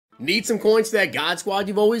Need some coins to that God Squad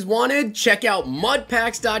you've always wanted? Check out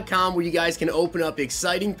mudpacks.com where you guys can open up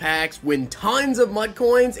exciting packs, win tons of mud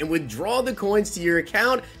coins, and withdraw the coins to your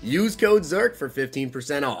account. Use code ZIRK for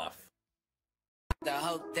 15% off. The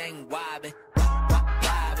whole thing wobbin',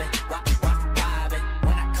 wobbin'.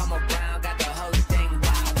 When I come around, got the whole thing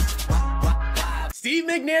wobbin'. Steve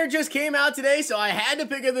Mcnair just came out today, so I had to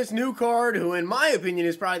pick up this new card, who in my opinion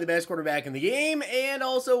is probably the best quarterback in the game, and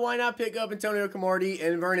also why not pick up Antonio Cromartie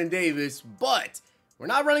and Vernon Davis, but we're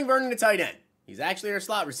not running Vernon at tight end. He's actually our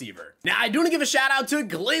slot receiver. Now, I do want to give a shout out to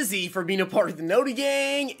Glizzy for being a part of the Noti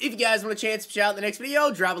Gang. If you guys want a chance to shout out in the next video,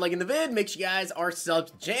 drop a like in the vid. Make sure you guys are subbed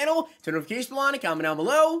to the channel. Turn notification bell on and comment down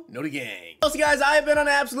below. Noti Gang. Also, guys, I have been on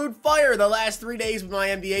absolute fire the last 3 days with my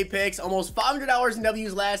NBA picks. Almost $500 in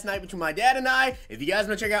W's last night between my dad and I. If you guys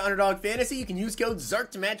want to check out Underdog Fantasy, you can use code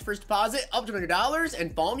ZIRK to match first deposit up to $100.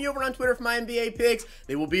 And follow me over on Twitter for my NBA picks.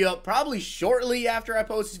 They will be up probably shortly after I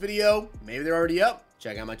post this video. Maybe they're already up.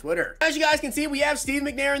 Check out my Twitter. As you guys can see, we have Steve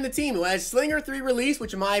Mcnair in the team, who has Slinger 3 release,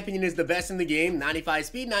 which in my opinion is the best in the game. 95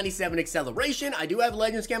 speed, 97 acceleration. I do have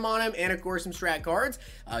Legend Scam on him, and of course some strat cards.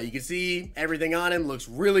 You can see everything on him looks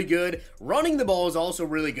really good. Running the ball is also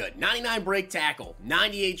really good. 99 break tackle,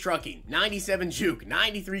 98 trucking, 97 juke,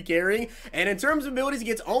 93 carrying. And in terms of abilities, he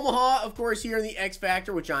gets Omaha, of course, here in the X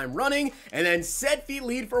Factor, which I'm running. And then Set Feet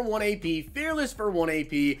Lead for 1 AP, Fearless for 1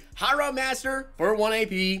 AP, High Route Master for 1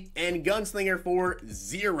 AP, and Gunslinger for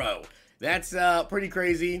 0. That's pretty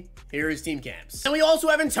crazy. Here is team camps. And we also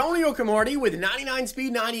have Antonio Cromartie with 99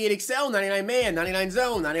 speed, 98 excel, 99 man, 99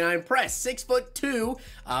 zone, 99 press,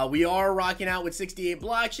 6'2". We are rocking out with 68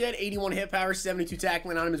 block shed, 81 hit power, 72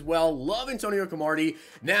 tackling on him as well. Love Antonio Cromartie.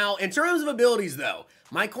 Now, in terms of abilities though,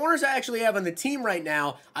 my corners I actually have on the team right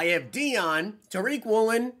now, I have Dion, Tariq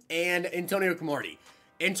Woolen, and Antonio Cromartie.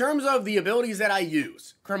 In terms of the abilities that I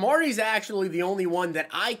use, Cromartie's actually the only one that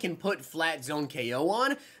I can put flat zone KO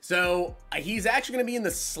on. So he's actually going to be in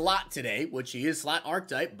the slot today, which he is slot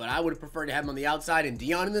archetype, but I would have preferred to have him on the outside and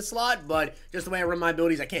Dion in the slot, but just the way I run my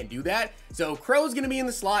abilities, I can't do that. So Crow's going to be in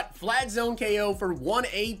the slot, flat zone KO for 1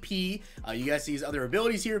 AP. You guys see his other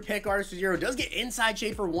abilities here. Pick artist for 0, does get inside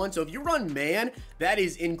shade for 1. So if you run man, that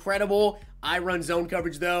is incredible. I run zone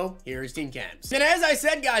coverage though. Here is team camps. And as I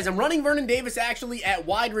said, guys, I'm running Vernon Davis actually at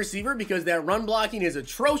wide receiver because that run blocking is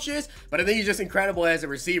atrocious, but I think he's just incredible as a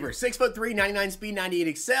receiver. 6'3", 99 speed, 98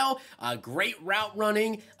 excel, great route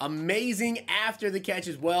running, amazing after the catch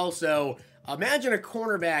as well. So imagine a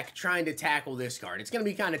cornerback trying to tackle this card. It's going to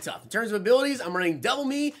be kind of tough. In terms of abilities, I'm running double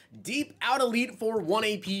me, deep out elite for 1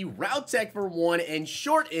 AP, route tech for 1, and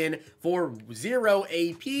short in for 0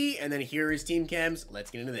 AP. And then here is team chems. Let's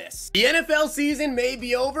get into this. The NFL season may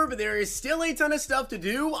be over, but there is still a ton of stuff to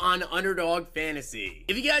do on Underdog Fantasy.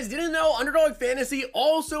 If you guys didn't know, Underdog Fantasy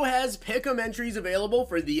also has pick'em entries available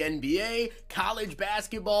for the NBA, college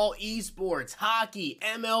basketball, esports, hockey,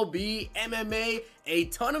 MLB, MMA, a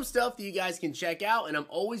ton of stuff that you guys can check out, and I'm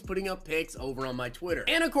always putting up picks over on my Twitter.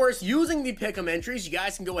 And of course, using the pick'em entries, you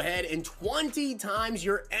guys can go ahead and 20 times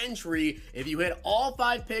your entry if you hit all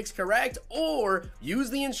 5 picks correct, or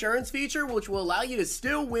use the insurance feature, which will allow you to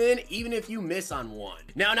still win even if you miss on one.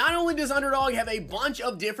 Now, not only does Underdog have a bunch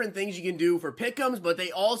of different things you can do for pick'ems, but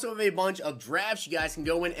they also have a bunch of drafts. You guys can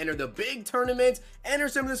go in, enter the big tournaments, enter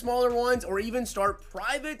some of the smaller ones, or even start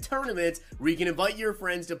private tournaments where you can invite your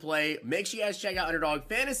friends to play. Make sure you guys check out Underdog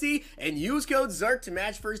Fantasy and use code ZIRK to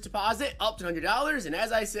match first deposit up to $100. And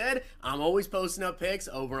as I said, I'm always posting up picks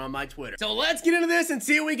over on my Twitter. So let's get into this and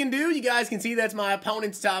see what we can do. You guys can see that's my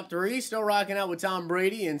opponent's top 3. Still rocking out with Tom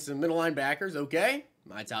Brady and some middle linebackers. Okay.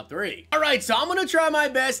 My top 3. All right, so I'm going to try my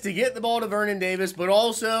best to get the ball to Vernon Davis, but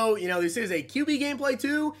also, you know, this is a QB gameplay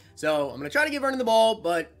too, so I'm going to try to give Vernon the ball,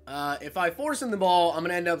 but if I force him the ball, I'm going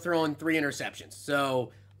to end up throwing 3 interceptions.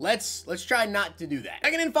 So let's try not to do that.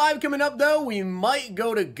 2nd and 5 coming up, though. We might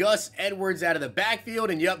go to Gus Edwards out of the backfield,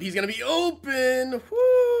 and yep, he's going to be open.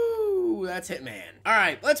 Woo, that's Hitman. All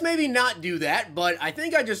right, let's maybe not do that, but I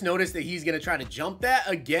think I just noticed that he's going to try to jump that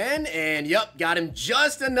again, and yep, got him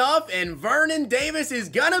just enough, and Vernon Davis is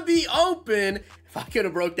going to be open. If I could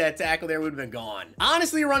have broke that tackle there, would have been gone.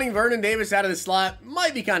 Honestly, running Vernon Davis out of the slot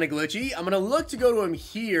might be kind of glitchy. I'm going to look to go to him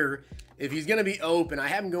here if he's going to be open. I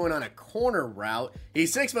have him going on a corner route.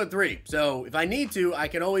 He's 6'3", so if I need to, I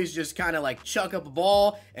can always just kind of like chuck up a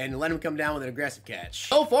ball and let him come down with an aggressive catch.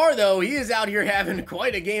 So far, though, he is out here having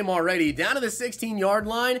quite a game already. Down to the 16-yard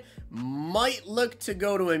line, might look to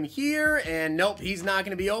go to him here, and nope, he's not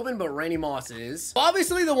going to be open, but Randy Moss is.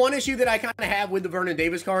 Obviously, the one issue that I kind of have with the Vernon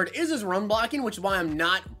Davis card is his run blocking, which is why I'm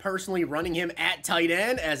not personally running him at tight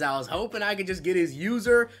end, as I was hoping I could just get his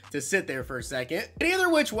user to sit there for a second. But either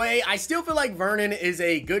which way, I still feel like Vernon is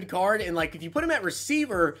a good card, and like if you put him at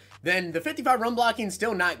receiver, then the 55 run blocking is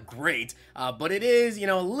still not great, but it is, you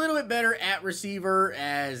know, a little bit better at receiver,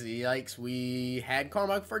 as, yikes, we had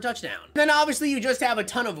Cromartie for a touchdown. Then obviously you just have a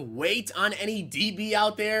ton of weight on any DB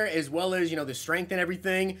out there, as well as, you know, the strength and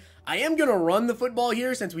everything. I am going to run the football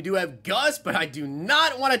here since we do have Gus, but I do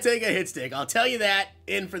not want to take a hit stick. I'll tell you that.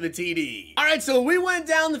 In for the TD. All right, so we went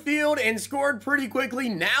down the field and scored pretty quickly.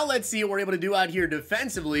 Now let's see what we're able to do out here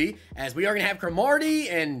defensively, as we are going to have Cromartie,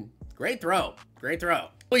 and great throw. Great throw.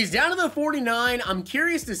 Well, he's down to the 49. I'm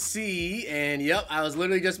curious to see, and yep, I was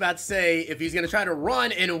literally just about to say if he's going to try to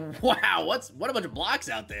run, and wow, what a bunch of blocks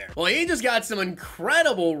out there. Well, he just got some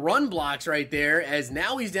incredible run blocks right there, as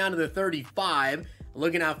now he's down to the 35.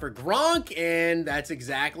 Looking out for Gronk, and that's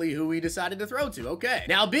exactly who we decided to throw to. Okay.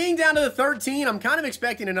 Now, being down to the 13, I'm kind of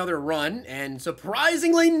expecting another run, and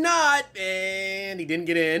surprisingly not, and he didn't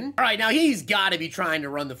get in. All right, now he's got to be trying to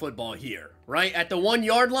run the football here, right? At the 1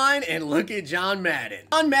 yard line, and look at John Madden.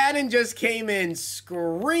 John Madden just came in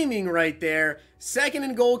screaming right there. 2nd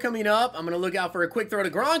and goal coming up. I'm going to look out for a quick throw to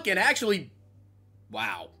Gronk, and actually,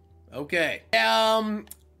 wow. Okay.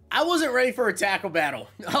 I wasn't ready for a tackle battle.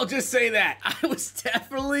 I'll just say that. I was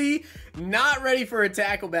definitely not ready for a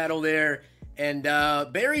tackle battle there. And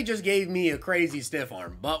Barry just gave me a crazy stiff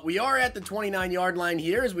arm. But we are at the 29 yard line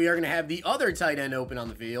here, as we are going to have the other tight end open on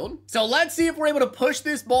the field. So let's see if we're able to push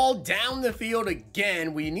this ball down the field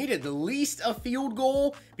again. We needed at least a field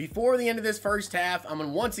goal before the end of this first half.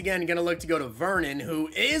 I'm once again going to look to go to Vernon, who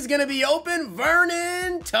is going to be open.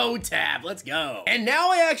 Vernon, toe tap. Let's go. And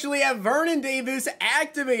now I actually have Vernon Davis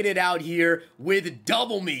activated out here with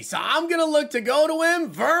double me. So I'm going to look to go to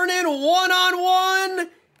him. Vernon,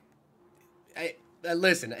 one-on-one.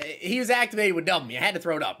 Listen, he was activated with double me. I had to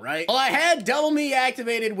throw it up, right? Well, I had double me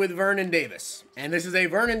activated with Vernon Davis, and this is a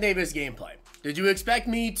Vernon Davis gameplay. Did you expect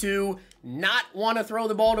me to not want to throw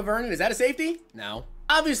the ball to Vernon? Is that a safety? No.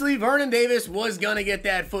 Obviously, Vernon Davis was going to get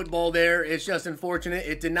that football there. It's just unfortunate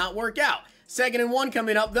it did not work out. 2nd and 1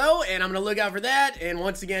 coming up, though, and I'm going to look out for that. And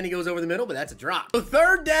once again, he goes over the middle, but that's a drop. So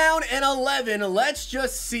 3rd down and 11. Let's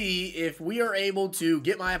just see if we are able to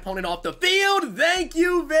get my opponent off the field. Thank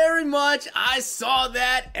you very much. I saw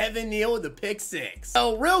that. Evan Neal with the pick 6.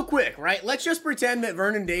 So real quick, right? Let's just pretend that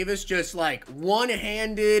Vernon Davis just like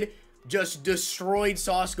one-handed just destroyed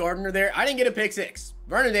Sauce Gardner there. I didn't get a pick 6.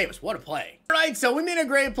 Vernon Davis, what a play. All right, so we made a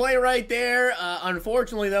great play right there.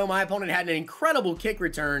 Unfortunately, though, my opponent had an incredible kick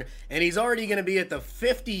return, and he's already going to be at the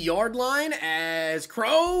 50 yard line as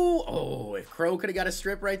Crow. Oh, if Crow could have got a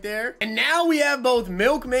strip right there. And now we have both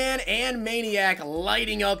Milkman and Maniac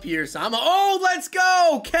lighting up here. So oh, let's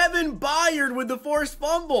go. Kevin Byard with the forced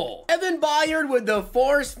fumble. Kevin Byard with the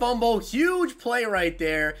forced fumble. Huge play right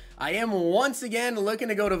there. I am once again looking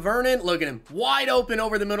to go to Vernon. Look at him. Wide open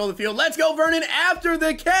over the middle of the field. Let's go, Vernon, after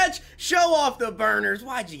the catch. Show off the burners.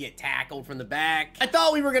 Why'd you get tackled from the back? I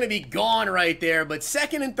thought we were going to be gone right there, but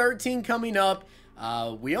 2nd and 13 coming up.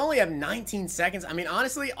 We only have 19 seconds. I mean,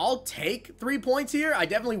 honestly, I'll take 3 points here. I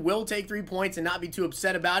definitely will take 3 points and not be too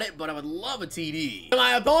upset about it, but I would love a TD.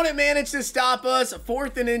 My opponent managed to stop us.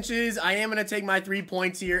 4th and inches. I am going to take my 3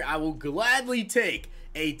 points here. I will gladly take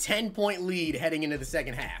a 10-point lead heading into the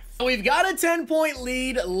second half. So we've got a 10-point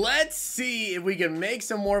lead. Let's see if we can make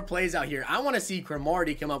some more plays out here. I want to see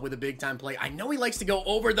Cromartie come up with a big-time play. I know he likes to go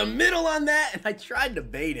over the middle on that, and I tried to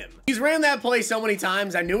bait him. He's ran that play so many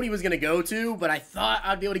times. I knew what he was going to go to, but I thought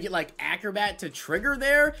I'd be able to get, like, Acrobat to trigger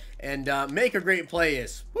there and make a great play.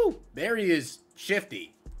 There he is, shifty.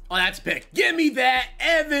 Oh, that's pick. Give me that.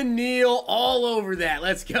 Evan Neal all over that.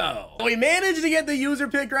 Let's go. So we managed to get the user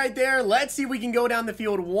pick right there. Let's see if we can go down the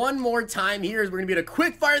field one more time here. As we're going to be able to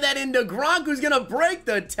quick fire that into Gronk, who's going to break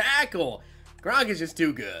the tackle. Gronk is just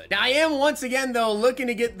too good. Now, I am once again, though, looking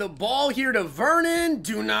to get the ball here to Vernon.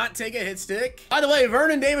 Do not take a hit stick. By the way,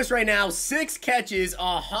 Vernon Davis right now, 6 catches,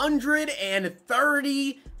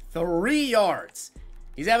 133 yards.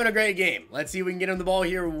 He's having a great game. Let's see if we can get him the ball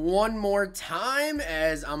here one more time,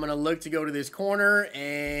 as I'm going to look to go to this corner,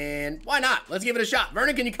 and why not? Let's give it a shot.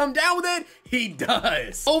 Vernon, can you come down with it? He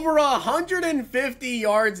does. Over 150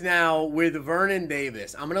 yards now with Vernon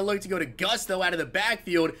Davis. I'm going to look to go to Gus, though, out of the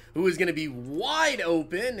backfield, who is going to be wide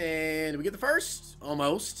open, and we get the first?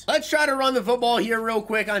 Almost. Let's try to run the football here real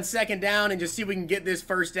quick on 2nd down and just see if we can get this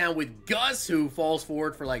first down with Gus, who falls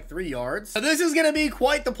forward for like 3 yards. So this is going to be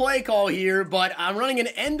quite the play call here, but I'm running an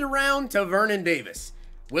end around to Vernon Davis.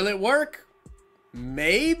 Will it work?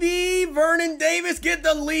 Maybe Vernon Davis get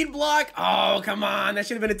the lead block. Oh, come on. That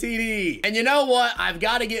should have been a TD. And you know what? I've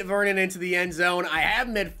got to get Vernon into the end zone. I have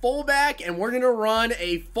him at fullback, and we're going to run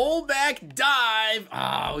a fullback dive.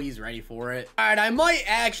 Oh, he's ready for it. All right, I might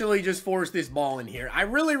actually just force this ball in here. I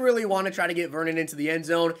really want to try to get Vernon into the end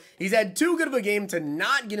zone. He's had too good of a game to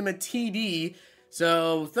not get him a TD.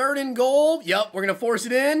 So 3rd and goal. Yep, we're going to force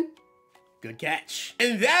it in. Good catch.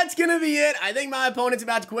 And that's going to be it. I think my opponent's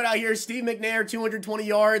about to quit out here. Steve Mcnair, 220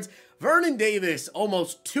 yards. Vernon Davis,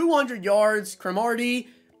 almost 200 yards. Cromartie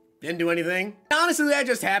didn't do anything. Honestly, that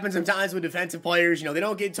just happens sometimes with defensive players. You know, they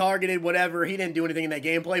don't get targeted, whatever. He didn't do anything in that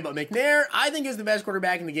gameplay. But Mcnair, I think, is the best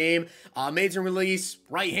quarterback in the game. Made some release,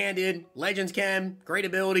 right-handed, Legends Chem, great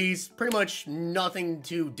abilities. Pretty much nothing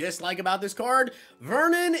to dislike about this card.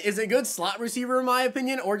 Vernon is a good slot receiver, in my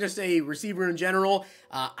opinion, or just a receiver in general.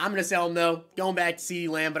 I'm going to sell him, though. Going back to CeeDee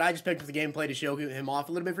Lamb, but I just picked up the gameplay to show him off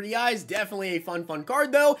a little bit for you guys. Definitely a fun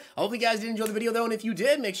card, though. I hope you guys did enjoy the video, though, and if you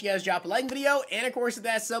did, make sure you guys drop a like in the video, and, of course, hit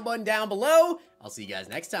that sub button down below. I'll see you guys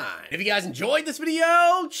next time. If you guys enjoyed this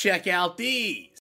video, check out these.